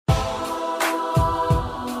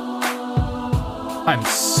I'm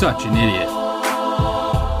such an idiot.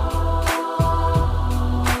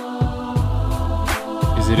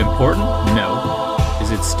 Is it important? No.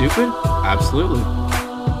 Is it stupid? Absolutely.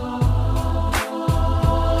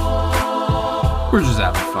 We're just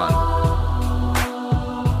having fun.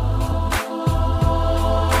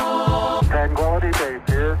 Tranquility Base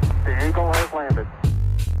here. The Eagle has landed.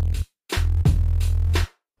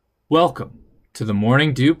 Welcome to the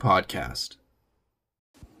Morning Dew Podcast.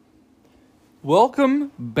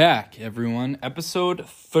 Welcome back, everyone. Episode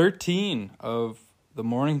 13 of the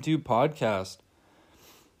Morning Dew Podcast.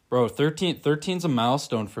 Bro, 13's a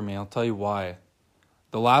milestone for me. I'll tell you why.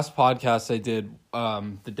 The last podcast I did,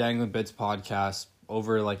 the Dangling Bits podcast,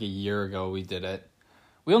 over like a year ago we did it.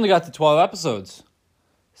 We only got to 12 episodes.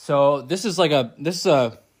 So this is what is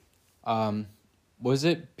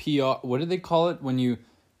it? PR, what do they call it when you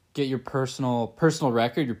get your personal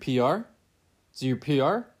record, your PR? Is it your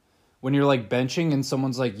PR? When you're like benching and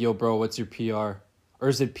someone's like, yo bro, what's your PR? Or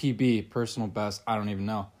is it PB, personal best? I don't even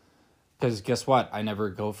know. Because guess what? I never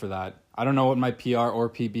go for that. I don't know what my PR or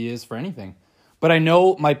PB is for anything. But I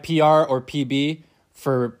know my PR or PB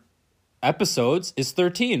for episodes is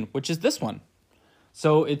 13, which is this one.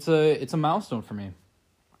 So it's a milestone for me.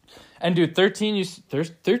 And dude, 13 used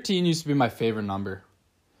to be my favorite number.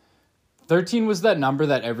 13 was that number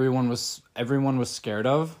that everyone was scared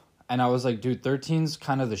of. And I was like, dude, 13's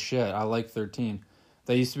kind of the shit. I like 13.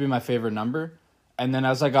 That used to be my favorite number. And then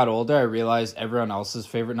as I got older, I realized everyone else's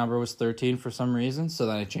favorite number was 13 for some reason. So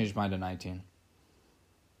then I changed mine to 19.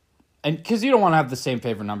 And because you don't want to have the same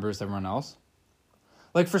favorite number as everyone else.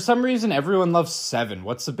 Like, for some reason, everyone loves 7.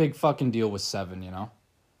 What's the big fucking deal with 7, you know?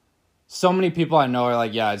 So many people I know are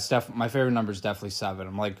like, yeah, my favorite number is definitely 7.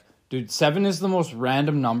 I'm like, dude, 7 is the most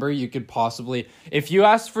random number you could possibly... If you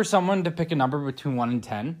asked for someone to pick a number between 1 and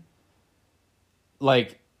 10,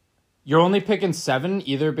 like, you're only picking 7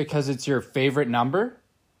 either because it's your favorite number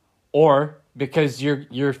or because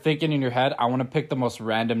you're thinking in your head, I want to pick the most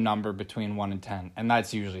random number between 1 and 10. And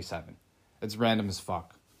that's usually 7. It's random as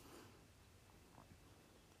fuck.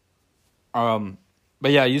 But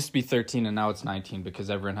yeah, it used to be 13 and now it's 19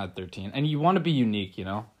 because everyone had 13. And you want to be unique, you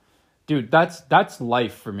know? Dude, that's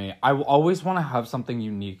life for me. I always want to have something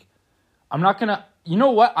unique. I'm not going to... You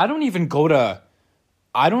know what? When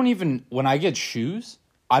I get shoes,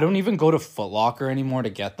 I don't even go to Foot Locker anymore to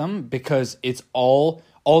get them because it's all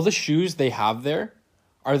the shoes they have there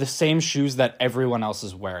are the same shoes that everyone else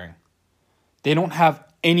is wearing. They don't have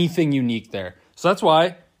anything unique there. So that's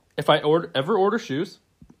why if I ever order shoes,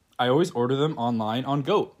 I always order them online on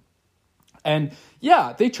GOAT. And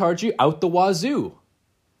yeah, they charge you out the wazoo.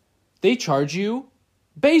 They charge you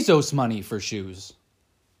Bezos money for shoes.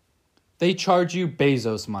 They charge you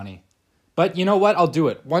Bezos money. But you know what? I'll do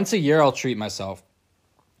it. Once a year, I'll treat myself.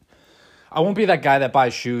 I won't be that guy that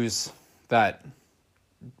buys shoes that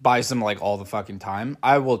buys them like all the fucking time.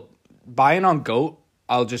 I will buy it on GOAT.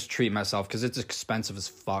 I'll just treat myself because it's expensive as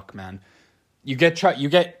fuck, man. You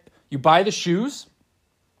buy the shoes,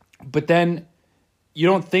 but then you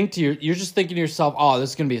don't think you're just thinking to yourself, oh,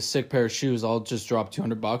 this is gonna be a sick pair of shoes. I'll just drop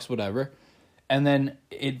 $200, whatever. And then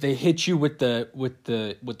they hit you with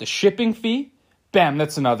the shipping fee. Bam,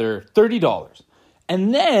 that's another $30.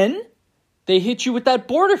 And then they hit you with that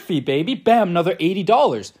border fee, baby. Bam, another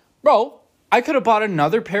 $80. Bro, I could have bought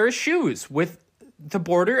another pair of shoes with the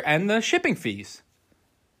border and the shipping fees.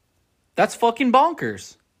 That's fucking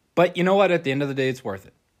bonkers. But you know what? At the end of the day, it's worth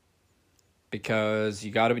it. Because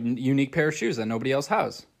you got a unique pair of shoes that nobody else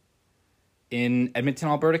has. In Edmonton,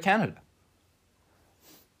 Alberta, Canada.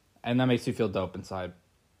 And that makes you feel dope inside.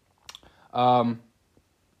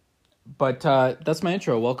 But that's my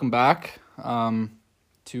intro. Welcome back to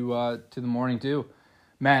the Morning Dew.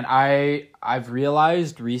 Man, I've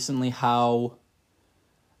realized recently how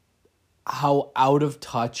out of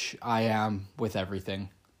touch I am with everything.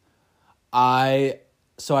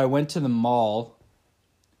 So I went to the mall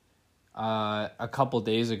a couple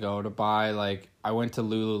days ago to buy I went to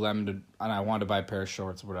Lululemon and I wanted to buy a pair of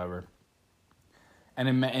shorts or whatever.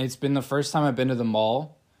 And it's been the first time I've been to the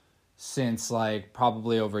mall since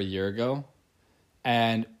probably over a year ago.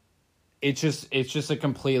 And it's just a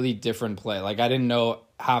completely different play. I didn't know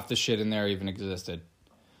half the shit in there even existed.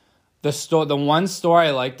 The one store I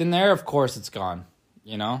liked in there, of course it's gone,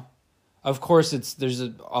 you know? Of course there's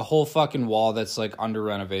a whole fucking wall that's under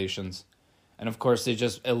renovations. And of course they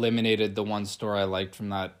just eliminated the one store I liked from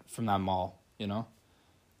that mall, you know?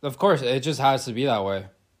 Of course, it just has to be that way.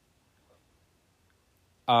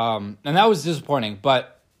 And that was disappointing,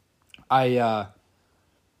 but there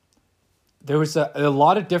was a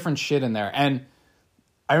lot of different shit in there. And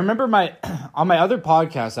I remember on my other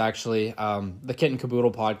podcast, actually, the Kit and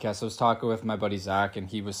Caboodle podcast, I was talking with my buddy Zach, and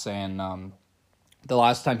he was saying the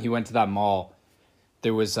last time he went to that mall,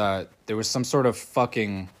 there was some sort of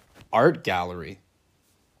fucking art gallery.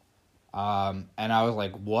 And I was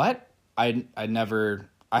like, what? I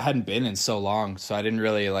hadn't been in so long, so I didn't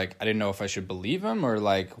really, I didn't know if I should believe him or,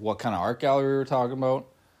 what kind of art gallery we were talking about.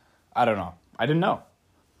 I don't know. I didn't know.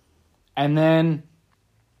 And then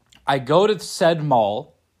I go to said mall,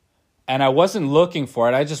 and I wasn't looking for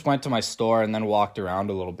it. I just went to my store and then walked around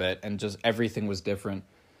a little bit, and just everything was different.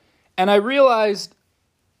 And I realized,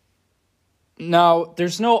 no,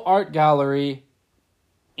 there's no art gallery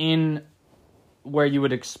in where you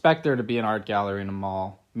would expect there to be an art gallery in a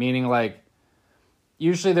mall. Meaning,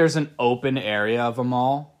 usually there's an open area of a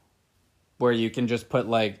mall where you can just put,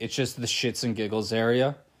 it's just the shits and giggles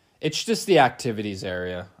area. It's just the activities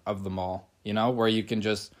area of the mall, where you can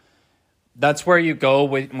just... That's where you go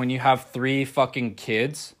when you have 3 fucking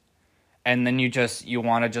kids, and then you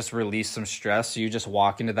want to just release some stress, so you just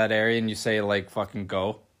walk into that area and you say, fucking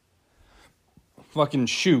go. Fucking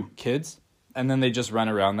shoo, kids. And then they just run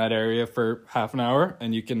around that area for half an hour,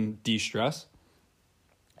 and you can de-stress.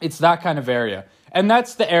 It's that kind of area. And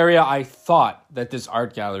that's the area I thought that this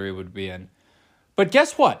art gallery would be in. But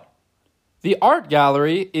guess what? The art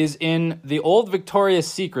gallery is in the old Victoria's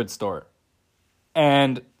Secret store.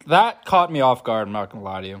 And that caught me off guard, I'm not going to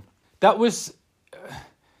lie to you. That was...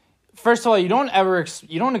 First of all, you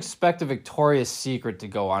don't expect a Victoria's Secret to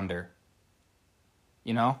go under.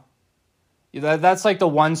 That's the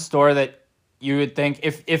one store that you would think...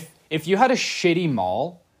 If you had a shitty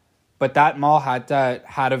mall, but that mall had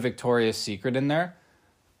a Victoria's Secret in there,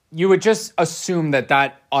 you would just assume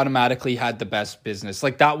that automatically had the best business.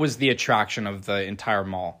 That was the attraction of the entire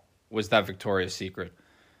mall, was that Victoria's Secret.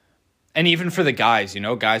 And even for the guys,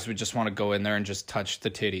 guys would just want to go in there and just touch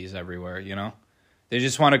the titties everywhere, They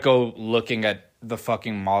just want to go looking at the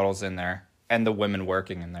fucking models in there and the women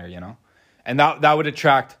working in there, And that would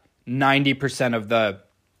attract 90% of the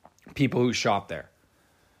people who shop there.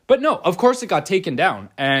 But no, of course it got taken down.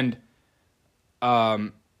 And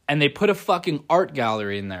they put a fucking art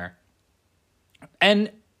gallery in there.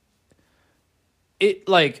 And it,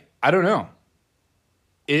 I don't know.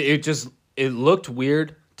 It looked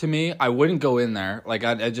weird to me. I wouldn't go in there.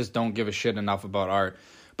 I just don't give a shit enough about art.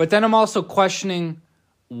 But then I'm also questioning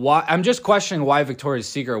why. I'm just questioning why Victoria's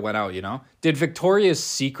Secret went out, Did Victoria's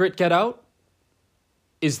Secret get out?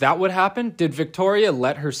 Is that what happened? Did Victoria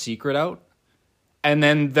let her secret out? And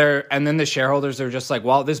then the shareholders are just like,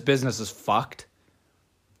 well, this business is fucked.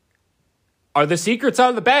 Are the secrets out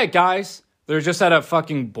of the bag, guys? They're just at a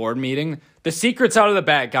fucking board meeting. The secret's out of the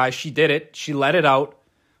bag, guys. She did it. She let it out.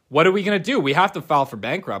 What are we going to do? We have to file for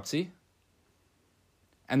bankruptcy.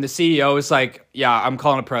 And the CEO is like, yeah, I'm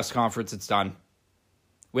calling a press conference. It's done.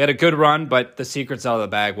 We had a good run, but the secret's out of the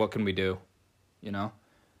bag. What can we do?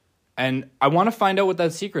 And I want to find out what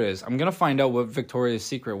that secret is. I'm going to find out what Victoria's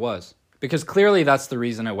Secret was. Because clearly that's the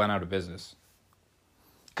reason it went out of business.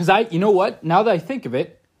 Because you know what? Now that I think of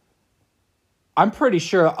it, I'm pretty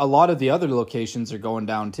sure a lot of the other locations are going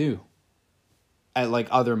down too. At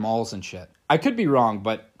other malls and shit. I could be wrong,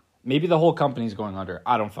 but maybe the whole company's going under.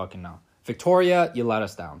 I don't fucking know. Victoria, you let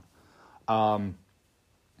us down.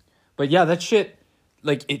 But yeah, that shit,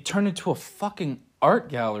 it turned into a fucking art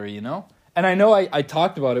gallery, And I know I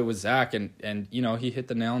talked about it with Zach, and he hit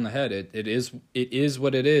the nail on the head. It is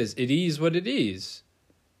what it is. It is what it is.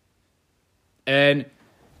 And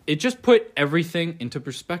it just put everything into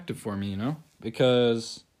perspective for me,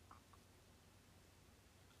 Because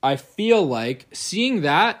I feel like seeing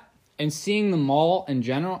that and seeing the mall in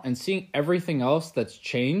general and seeing everything else that's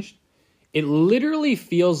changed, it literally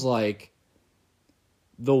feels like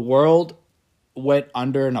the world went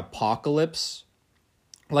under an apocalypse.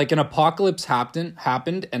 An apocalypse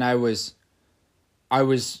happened and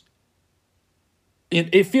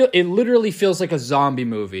it literally feels like a zombie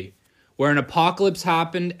movie where an apocalypse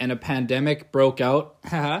happened and a pandemic broke out.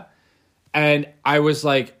 And I was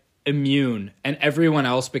immune and everyone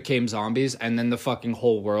else became zombies, and then the fucking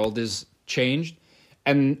whole world is changed.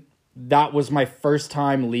 And that was my first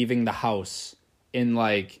time leaving the house in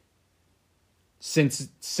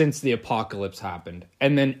since the apocalypse happened.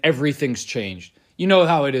 And then everything's changed. You know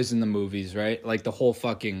how it is in the movies, right? The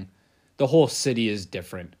whole city is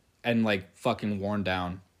different and fucking worn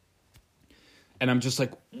down. And I'm just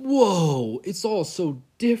whoa, it's all so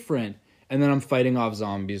different. And then I'm fighting off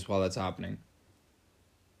zombies while that's happening.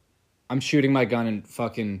 I'm shooting my gun and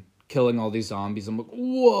fucking killing all these zombies. I'm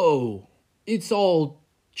whoa, it's all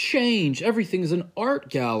changed. Everything's an art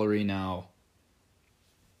gallery now.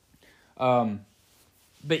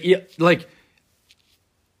 But yeah, like,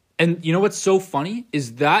 and you know what's so funny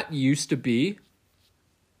is that used to be,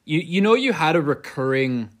 you had a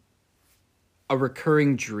recurring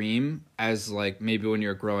dream as like maybe when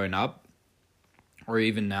you're growing up or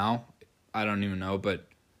even now. I don't even know, but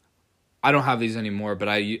I don't have these anymore. But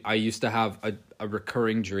I used to have a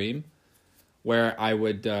recurring dream where I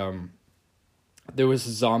would there was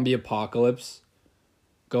a zombie apocalypse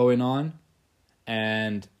going on,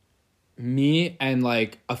 and me and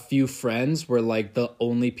like a few friends were like the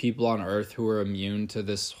only people on Earth who were immune to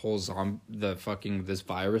this whole this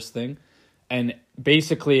virus thing. And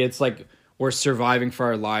basically it's like we're surviving for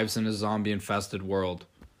our lives in a zombie infested world.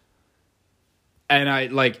 And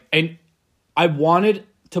I wanted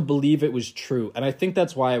to believe it was true. And I think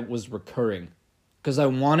that's why it was recurring. Because I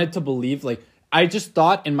wanted to believe, like, I just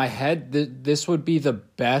thought in my head that this would be the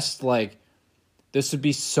best, like, this would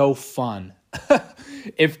be so fun.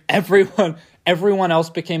 If everyone else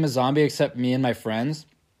became a zombie except me and my friends,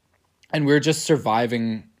 and we were just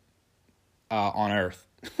surviving on Earth,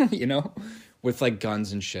 with like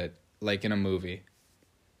guns and shit, like in a movie.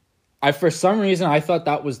 For some reason, I thought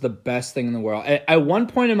that was the best thing in the world. At one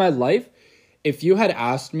point in my life, if you had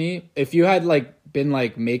asked me, if you had like been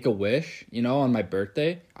like make a wish, on my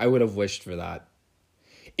birthday, I would have wished for that.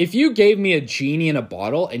 If you gave me a genie in a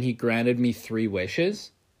bottle and he granted me 3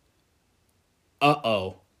 wishes,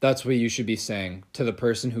 that's what you should be saying to the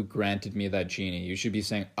person who granted me that genie. You should be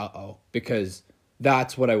saying, because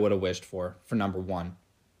that's what I would have wished for number 1.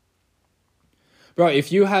 Bro,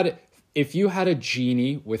 if you had a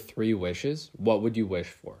genie with 3 wishes, what would you wish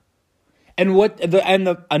for?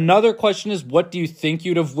 And another question is, what do you think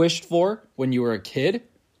you'd have wished for when you were a kid?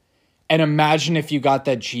 And imagine if you got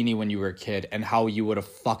that genie when you were a kid and how you would have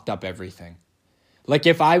fucked up everything. Like,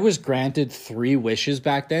 if I was granted 3 wishes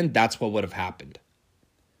back then, that's what would have happened.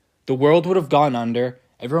 The world would have gone under.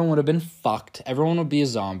 Everyone would have been fucked. Everyone would be a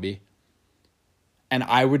zombie. And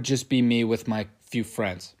I would just be me with my few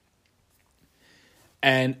friends.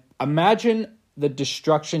 And imagine the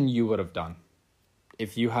destruction you would have done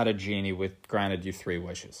if you had a genie with granted you 3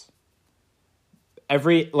 wishes.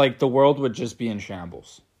 The world would just be in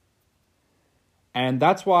shambles. And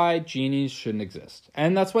that's why genies shouldn't exist.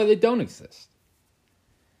 And that's why they don't exist.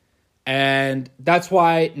 And that's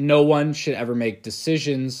why no one should ever make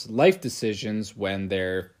life decisions, when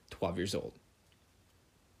they're 12 years old.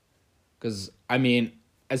 Because, I mean,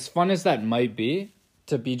 as fun as that might be,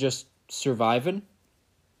 to be just surviving,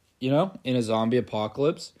 in a zombie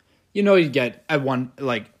apocalypse, you'd get at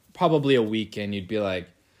probably a weekend, you'd be like,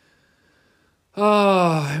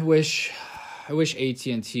 I wish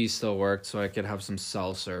AT&T still worked so I could have some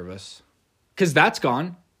cell service. Because that's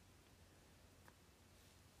gone.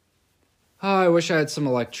 Oh, I wish I had some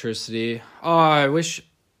electricity. Oh, I wish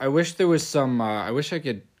there was some, I wish I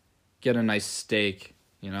could get a nice steak,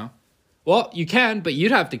 Well, you can, but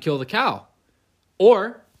you'd have to kill the cow.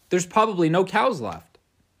 Or there's probably no cows left.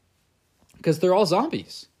 Because they're all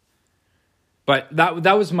zombies. But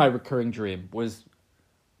that was my recurring dream, was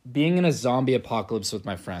being in a zombie apocalypse with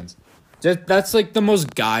my friends. That's like the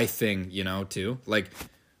most guy thing, too. Like,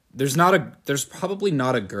 there's probably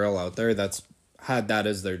not a girl out there that's had that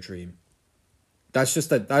as their dream. That's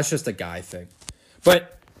just a guy thing.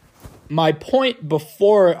 But my point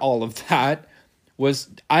before all of that was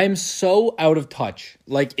I'm so out of touch.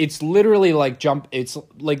 Like, it's literally like it's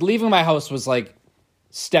like leaving my house was like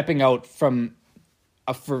stepping out from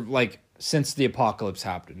since the apocalypse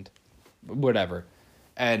happened. Whatever.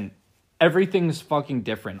 And everything's fucking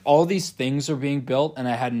different. All these things are being built and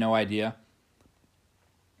I had no idea.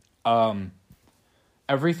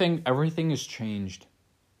 Everything has changed.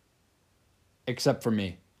 Except for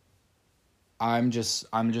me. I'm just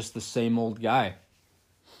the same old guy.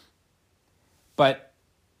 But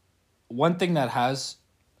one thing that has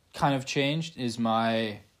kind of changed is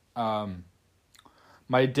my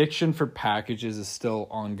addiction for packages is still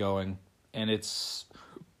ongoing, and it's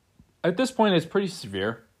at this point it's pretty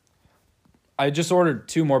severe. I just ordered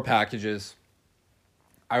 2 more packages.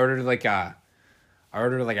 I ordered like a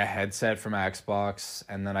headset from Xbox,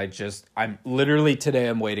 and then I'm literally today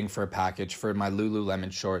I'm waiting for a package for my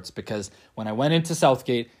Lululemon shorts, because when I went into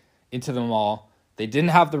Southgate, into the mall, they didn't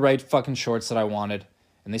have the right fucking shorts that I wanted,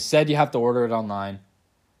 and they said you have to order it online.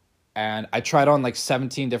 And I tried on like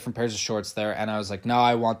 17 different pairs of shorts there, and I was like, no,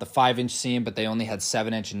 I want the 5-inch seam, but they only had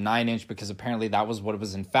 7-inch and 9-inch because apparently that was what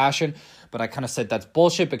was in fashion. But I kind of said that's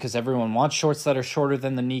bullshit because everyone wants shorts that are shorter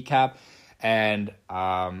than the kneecap. And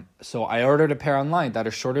so I ordered a pair online that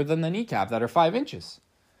are shorter than the kneecap, that are 5 inches.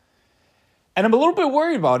 And I'm a little bit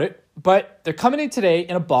worried about it, but they're coming in today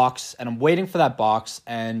in a box, and I'm waiting for that box.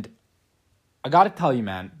 And I gotta tell you,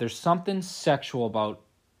 man, there's something sexual about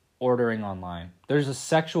ordering online. There's a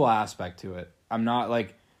sexual aspect to it. I'm not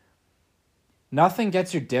like, nothing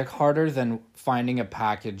gets your dick harder than finding a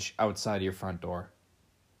package outside of your front door.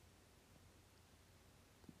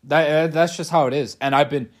 That's just how it is. And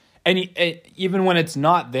even when it's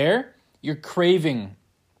not there, you're craving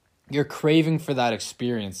for that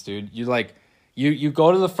experience, dude. You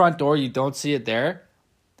go to the front door, you don't see it there,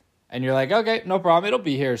 and you're like, okay, no problem, it'll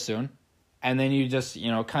be here soon. And then you just,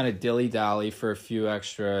 kind of dilly-dally for a few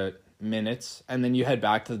extra minutes, and then you head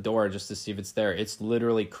back to the door just to see if it's there. It's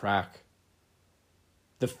literally crack.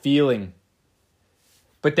 The feeling.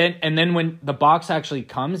 But then when the box actually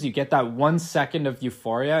comes, you get that 1 second of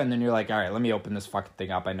euphoria, and then you're like, all right, let me open this fucking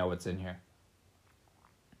thing up. I know what's in here.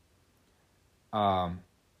 And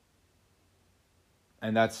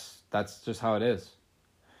that's just how it is.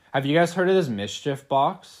 Have you guys heard of this Mischief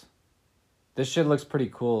box? This shit looks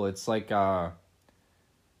pretty cool. It's like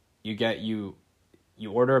you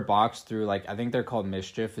order a box through, like, I think they're called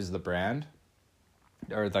Mischief is the brand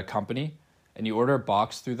or the company, and you order a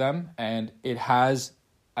box through them, and it has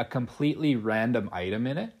a completely random item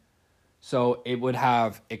in it. So it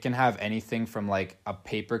can have anything from like a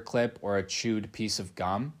paper clip or a chewed piece of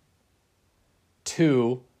gum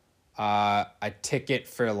to a ticket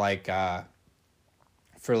for like a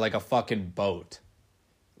fucking boat,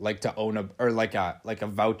 like to own like a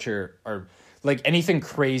voucher or like anything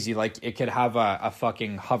crazy. Like it could have a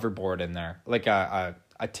fucking hoverboard in there, like a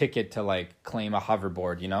ticket to like claim a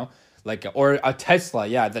hoverboard, or a Tesla.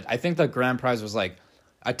 Yeah, I think the grand prize was like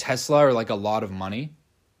a Tesla or like a lot of money.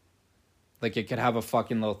 Like it could have a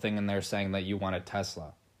fucking little thing in there saying that you want a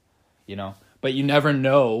Tesla, but you never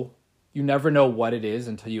know. You never know what it is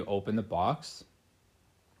until you open the box.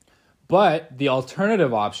 But the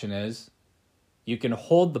alternative option is you can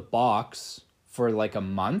hold the box for like a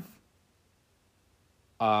month.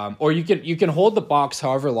 Or you can hold the box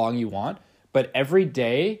however long you want, but every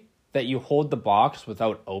day that you hold the box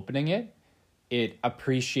without opening it, it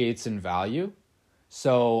appreciates in value.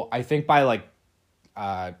 So I think by like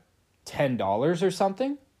 $10 or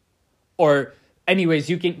something, or anyways,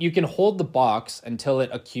 you can hold the box until it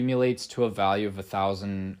accumulates to a value of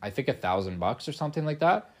 $1,000 or something like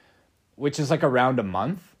that, which is like around a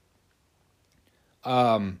month.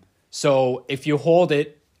 So if you hold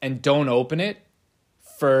it and don't open it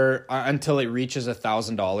for until it reaches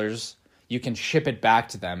 $1,000, you can ship it back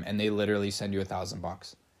to them, and they literally send you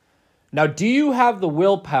 $1,000. Now, do you have the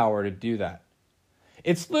willpower to do that?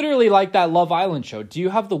 It's literally like that Love Island show. Do you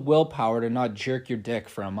have the willpower to not jerk your dick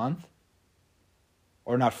for a month?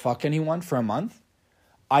 Or not fuck anyone for a month?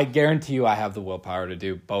 I guarantee you I have the willpower to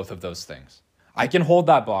do both of those things. I can hold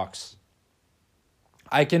that box.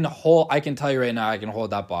 I can tell you right now, I can hold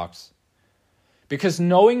that box. Because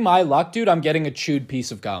knowing my luck, dude, I'm getting a chewed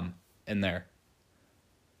piece of gum in there.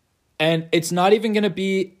 And it's not even gonna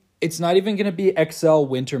be XL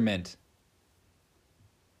Winter Mint.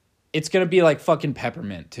 It's gonna be like fucking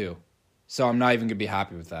peppermint too. So I'm not even gonna be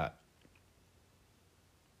happy with that.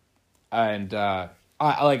 And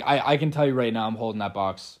I can tell you right now, I'm holding that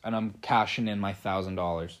box and I'm cashing in my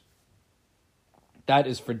 $1,000. That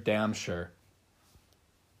is for damn sure.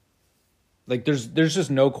 Like there's just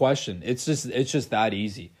no question. It's just that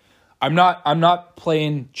easy. I'm not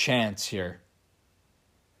playing chance here.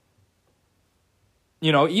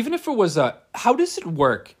 Even if it was how does it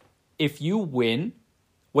work if you win,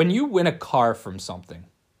 when you win a car from something?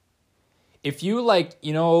 If you like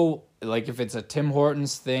if it's a Tim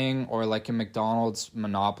Hortons thing or like a McDonald's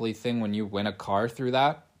Monopoly thing, when you win a car through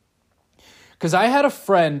that. Because I had a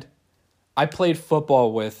friend I played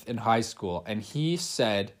football with in high school, and he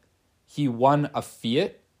said he won a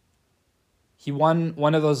Fiat. He won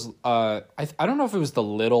one of those, I don't know if it was the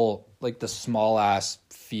little, like the small ass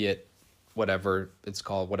Fiat, whatever it's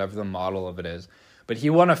called, whatever the model of it is. But he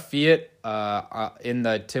won a Fiat in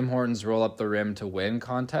the Tim Hortons Roll Up the Rim to Win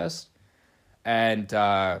contest. And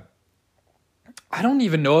I don't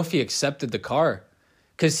even know if he accepted the car.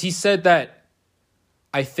 Because he said that,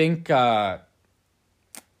 I think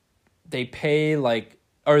they pay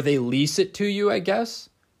or they lease it to you, I guess.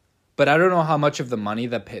 But I don't know how much of the money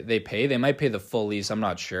that they pay. They might pay the full lease, I'm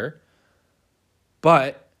not sure.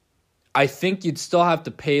 But I think you'd still have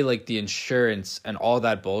to pay like the insurance and all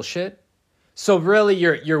that bullshit. So really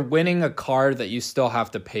you're winning a car that you still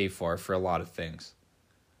have to pay for a lot of things.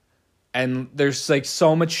 And there's like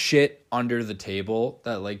so much shit under the table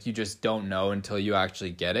that like you just don't know until you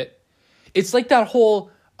actually get it. It's like that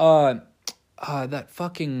whole that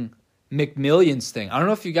fucking McMillions thing. I don't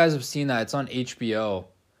know if you guys have seen that. It's on HBO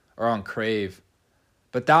or on Crave.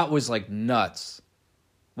 But that was like nuts.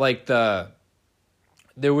 Like the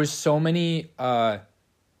there was so many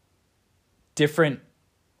different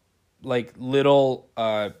like little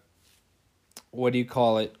what do you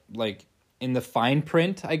call it, like in the fine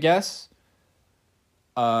print, I guess,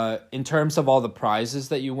 in terms of all the prizes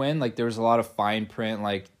that you win. Like there was a lot of fine print,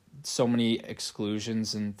 like so many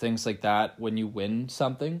exclusions and things like that when you win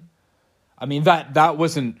something. I mean, that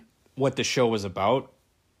wasn't what the show was about,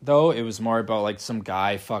 though. It was more about like some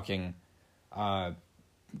guy fucking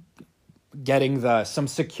getting some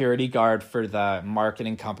security guard for the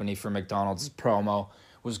marketing company for McDonald's promo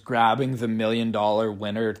was grabbing the $1 million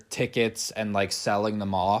winner tickets and like selling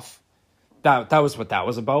them off. That was what that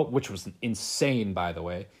was about, which was insane, by the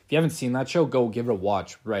way. If you haven't seen that show, go give it a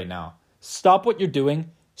watch right now. Stop what you're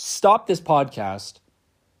doing. Stop this podcast.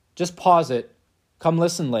 Just pause it. Come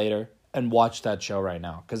listen later and watch that show right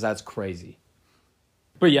now, because that's crazy.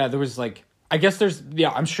 But yeah, there was like, I guess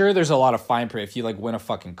I'm sure there's a lot of fine print if you like win a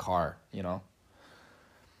fucking car, you know?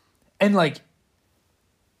 And like,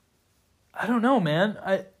 I don't know, man.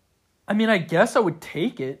 I mean, I guess I would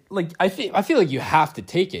take it. Like, I feel like you have to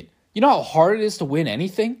take it. You know how hard it is to win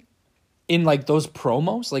anything in like those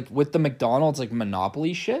promos, like with the McDonald's like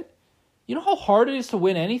Monopoly shit? You know how hard it is to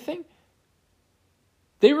win anything?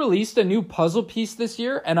 They released a new puzzle piece this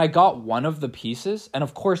year, and I got one of the pieces. And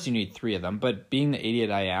of course you need 3 of them, but being the idiot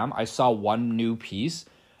I am, I saw one new piece,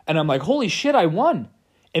 and I'm like, holy shit, I won.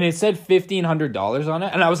 And it said $1,500 on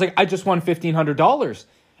it, and I was like, I just won $1,500.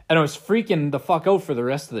 And I was freaking the fuck out for the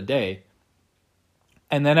rest of the day.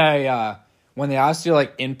 And then when they asked you to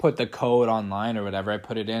like input the code online or whatever, I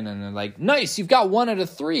put it in, and they're like, nice, you've got 1 out of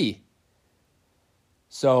 3.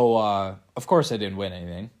 So, of course I didn't win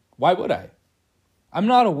anything. Why would I? I'm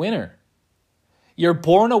not a winner. You're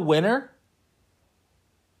born a winner,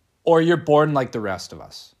 or you're born like the rest of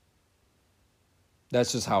us.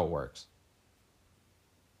 That's just how it works.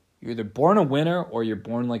 You're either born a winner or you're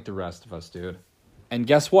born like the rest of us, dude. And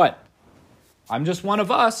guess what? I'm just one of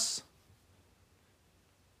us.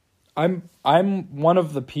 I'm one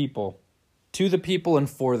of the people. To the people and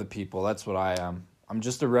for the people. That's what I am. I'm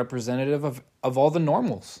just a representative of all the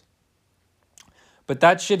normals. But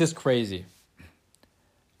that shit is crazy.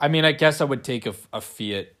 I mean, I guess I would take a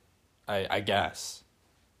Fiat, I guess.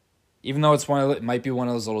 Even though it might be one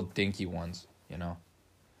of those little dinky ones, you know.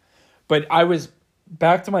 But I was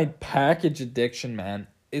back to my package addiction, man.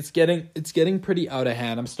 It's getting pretty out of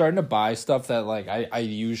hand. I'm starting to buy stuff that like I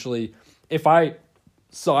usually, if I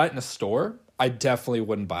saw it in a store, I definitely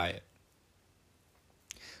wouldn't buy it.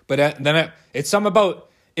 But then it's something about,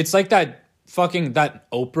 it's like that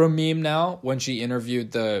Oprah meme now when she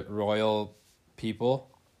interviewed the royal people.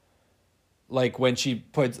 Like when she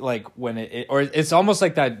puts like when or it's almost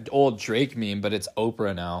like that old Drake meme, but it's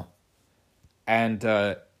Oprah now. And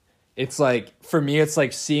it's like, for me, it's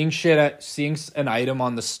like seeing an item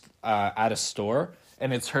on the at a store,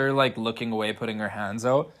 and it's her like looking away, putting her hands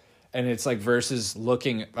out, and it's like versus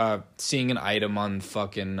seeing an item on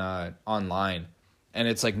fucking online, and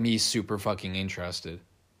it's like me super fucking interested,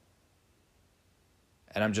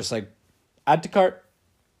 and I'm just like, add to cart.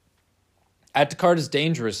 Add to cart is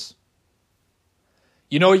dangerous.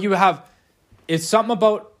 You know, it's something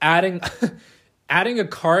about adding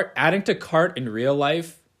to cart in real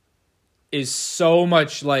life is so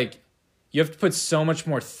much like, you have to put so much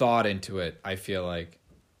more thought into it, I feel like.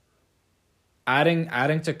 Adding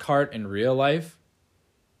to cart in real life,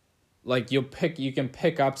 like you can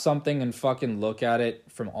pick up something and fucking look at it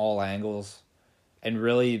from all angles and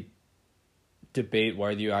really debate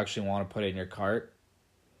whether you actually want to put it in your cart.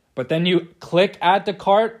 But then you click add to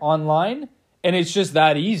cart online, and it's just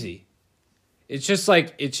that easy. It's just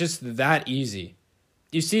that easy.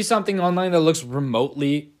 You see something online that looks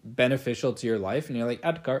remotely beneficial to your life, and you're like,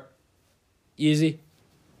 add to cart. Easy.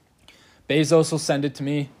 Bezos will send it to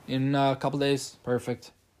me in a couple days.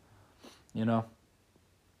 Perfect. You know?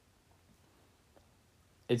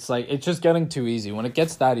 It's like, it's just getting too easy. When it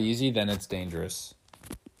gets that easy, then it's dangerous.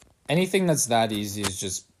 Anything that's that easy is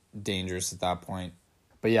just dangerous at that point.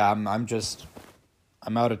 But yeah, I'm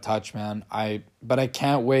out of touch, man. But I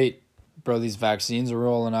can't wait, bro. These vaccines are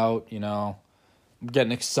rolling out, you know. I'm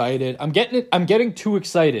getting excited. I'm getting too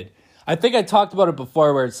excited. I think I talked about it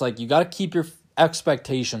before, where it's like you got to keep your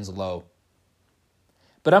expectations low.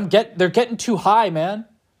 But they're getting too high, man.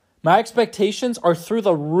 My expectations are through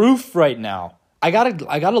the roof right now. I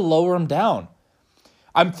gotta lower them down.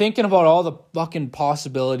 I'm thinking about all the fucking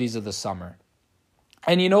possibilities of the summer.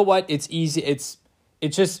 And you know what? It's easy. It's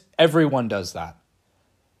just, everyone does that.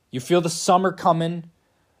 You feel the summer coming,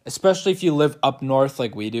 especially if you live up north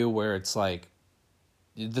like we do, where it's like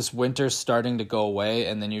this winter's starting to go away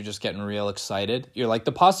and then you're just getting real excited. You're like,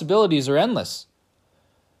 the possibilities are endless.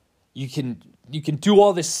 You can do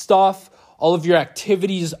all this stuff. All of your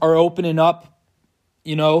activities are opening up.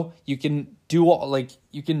 You know, you can do all, like,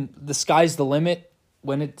 the sky's the limit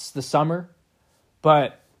when it's the summer.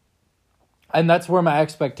 And that's where my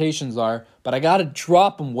expectations are. But I got to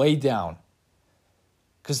drop them way down.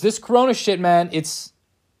 Because this Corona shit, man, it's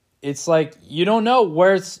like, you don't know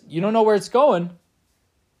where it's going.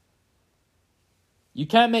 You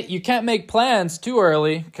can't make plans too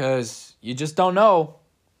early because you just don't know.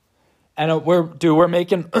 And we're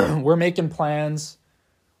making plans.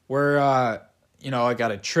 I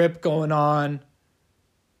got a trip going on.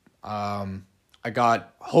 I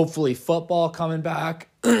got hopefully football coming back.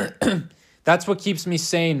 That's what keeps me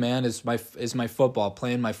sane, man, is my football,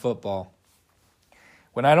 playing my football.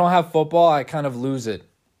 When I don't have football, I kind of lose it.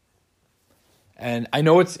 And I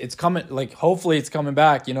know it's coming, like, hopefully it's coming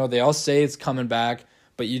back. You know, they all say it's coming back,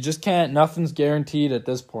 but you just can't, nothing's guaranteed at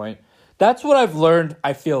this point. That's what I've learned,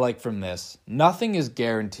 I feel like, from this. Nothing is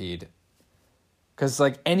guaranteed. Because,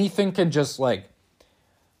 like, anything can just, like,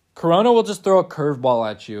 Corona will just throw a curveball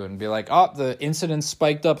at you and be like, oh, the incidence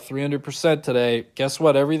spiked up 300% today. Guess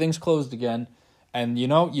what? Everything's closed again. And, you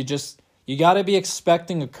know, you got to be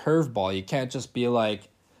expecting a curveball. You can't just be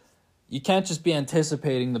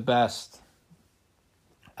anticipating the best.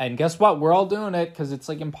 And guess what? We're all doing it because it's,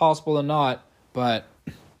 like, impossible to not. But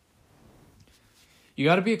you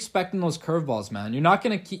got to be expecting those curveballs, man.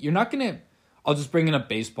 I'll just bring in a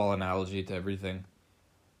baseball analogy to everything.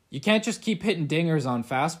 You can't just keep hitting dingers on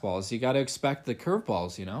fastballs. You got to expect the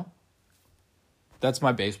curveballs, you know? That's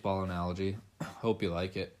my baseball analogy. Hope you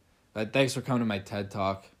like it. But thanks for coming to my TED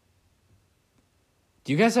Talk.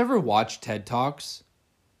 Do you guys ever watch TED Talks?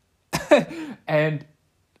 and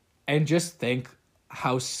just think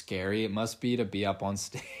how scary it must be to be up on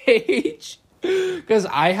stage? Because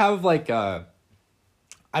I have like I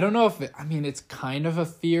don't know if it's kind of a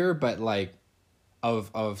fear, but like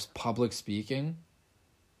of public speaking.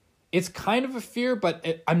 It's kind of a fear,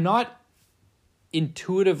 but I'm not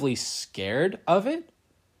intuitively scared of it.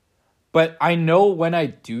 But I know when I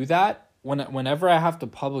do that, whenever I have to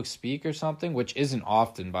public speak or something, which isn't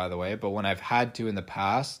often, by the way, but when I've had to in the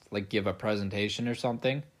past, like give a presentation or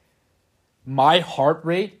something, my heart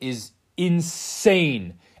rate is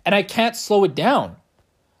insane. And I can't slow it down.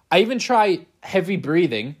 I even try heavy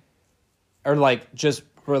breathing or like just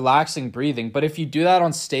relaxing breathing. But if you do that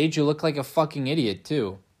on stage, you look like a fucking idiot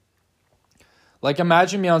too. Like,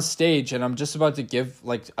 imagine me on stage and I'm just about to give,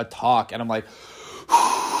 like, a talk and I'm like,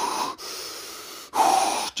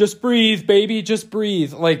 just breathe, baby, just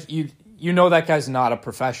breathe. Like, you know that guy's not a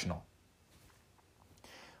professional.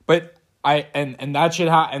 But and that shit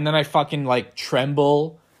happen, and then I fucking, like,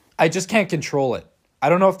 tremble. I just can't control it. I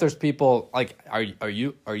don't know if there's people, like, are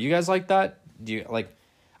you guys like that? Do you, like,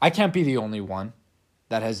 I can't be the only one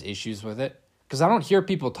that has issues with it. Because I don't hear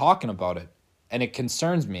people talking about it. And it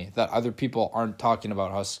concerns me that other people aren't talking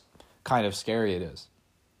about how kind of scary it is.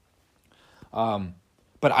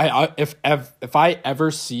 But if I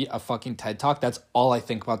ever see a fucking TED Talk, that's all I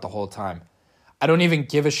think about the whole time. I don't even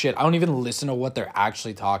give a shit. I don't even listen to what they're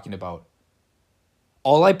actually talking about.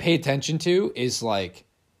 All I pay attention to is like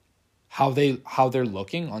how they're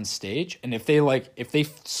looking on stage, and if they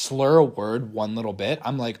slur a word one little bit,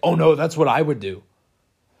 I'm like, oh no, that's what I would do.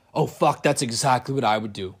 Oh fuck, that's exactly what I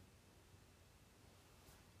would do.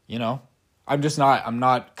 You know, I'm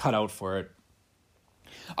not cut out for it.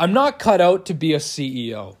 I'm not cut out to be a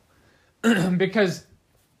CEO. Because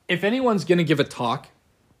if anyone's going to give a talk,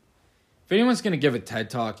 if anyone's going to give a TED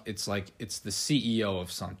Talk, it's like, it's the CEO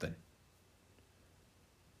of something.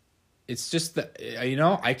 It's just that, you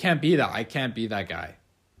know, I can't be that. I can't be that guy.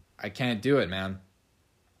 I can't do it, man.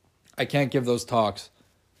 I can't give those talks.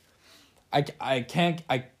 I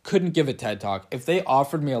couldn't give a TED Talk. If they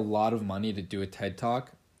offered me a lot of money to do a TED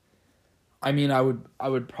Talk, I mean, I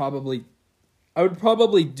would probably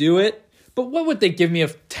do it, but what would they give me a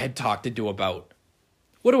TED Talk to do about?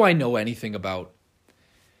 What do I know anything about?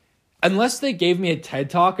 Unless they gave me a TED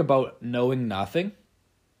Talk about knowing nothing,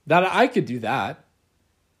 that I could do that.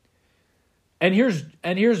 And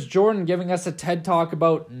here's Jordan giving us a TED Talk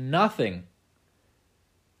about nothing.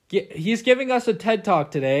 He's giving us a TED Talk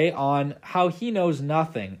today on how he knows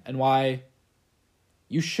nothing and why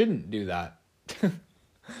you shouldn't do that.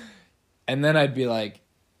 And then I'd be like,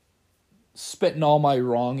 spitting all my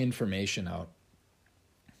wrong information out.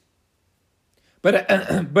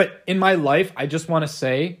 But in my life, I just want to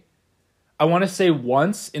say,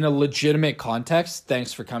 once in a legitimate context,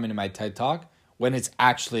 thanks for coming to my TED Talk, when it's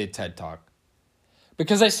actually a TED Talk.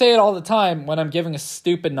 Because I say it all the time when I'm giving a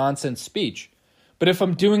stupid nonsense speech. But if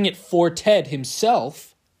I'm doing it for Ted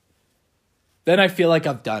himself, then I feel like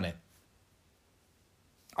I've done it.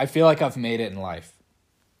 I feel like I've made it in life.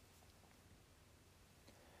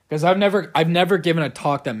 Because I've never given a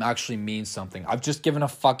talk that actually means something. I've just given a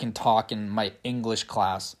fucking talk in my English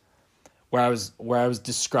class where I was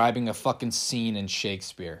describing a fucking scene in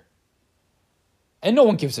Shakespeare. And no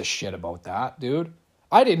one gives a shit about that, dude.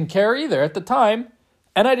 I didn't care either at the time,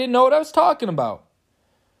 and I didn't know what I was talking about.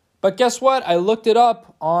 But guess what? I looked it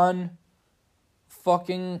up on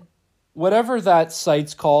fucking whatever that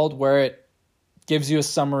site's called where it gives you a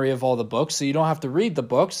summary of all the books, so you don't have to read the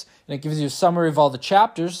books, and it gives you a summary of all the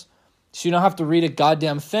chapters, so you don't have to read a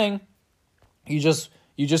goddamn thing. You just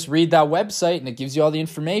read that website, and it gives you all the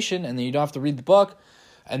information, and then you don't have to read the book,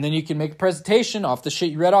 and then you can make a presentation off the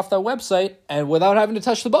shit you read off that website, and without having to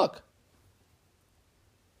touch the book.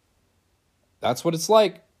 That's what it's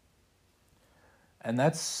like. And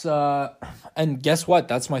that's, and guess what?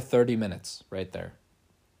 That's my 30 minutes right there.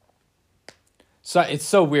 So it's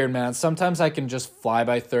so weird, man. Sometimes I can just fly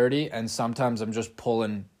by 30, and sometimes I'm just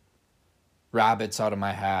pulling rabbits out of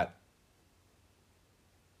my hat.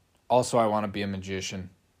 Also, I want to be a magician,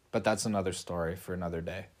 but that's another story for another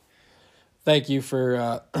day. Thank you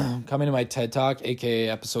for coming to my TED Talk, aka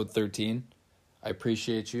episode 13. I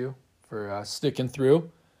appreciate you for sticking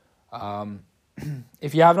through.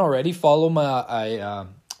 If you haven't already, follow my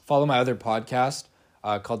other podcast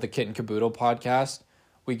called the Kit and Caboodle Podcast.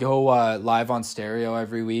 We go live on Stereo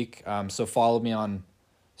every week, so follow me on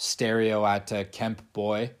Stereo at Kemp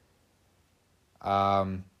Boy. Yeah,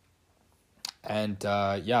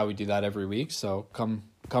 we do that every week, so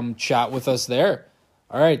come chat with us there.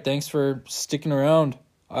 All right, thanks for sticking around.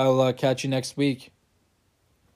 I'll catch you next week.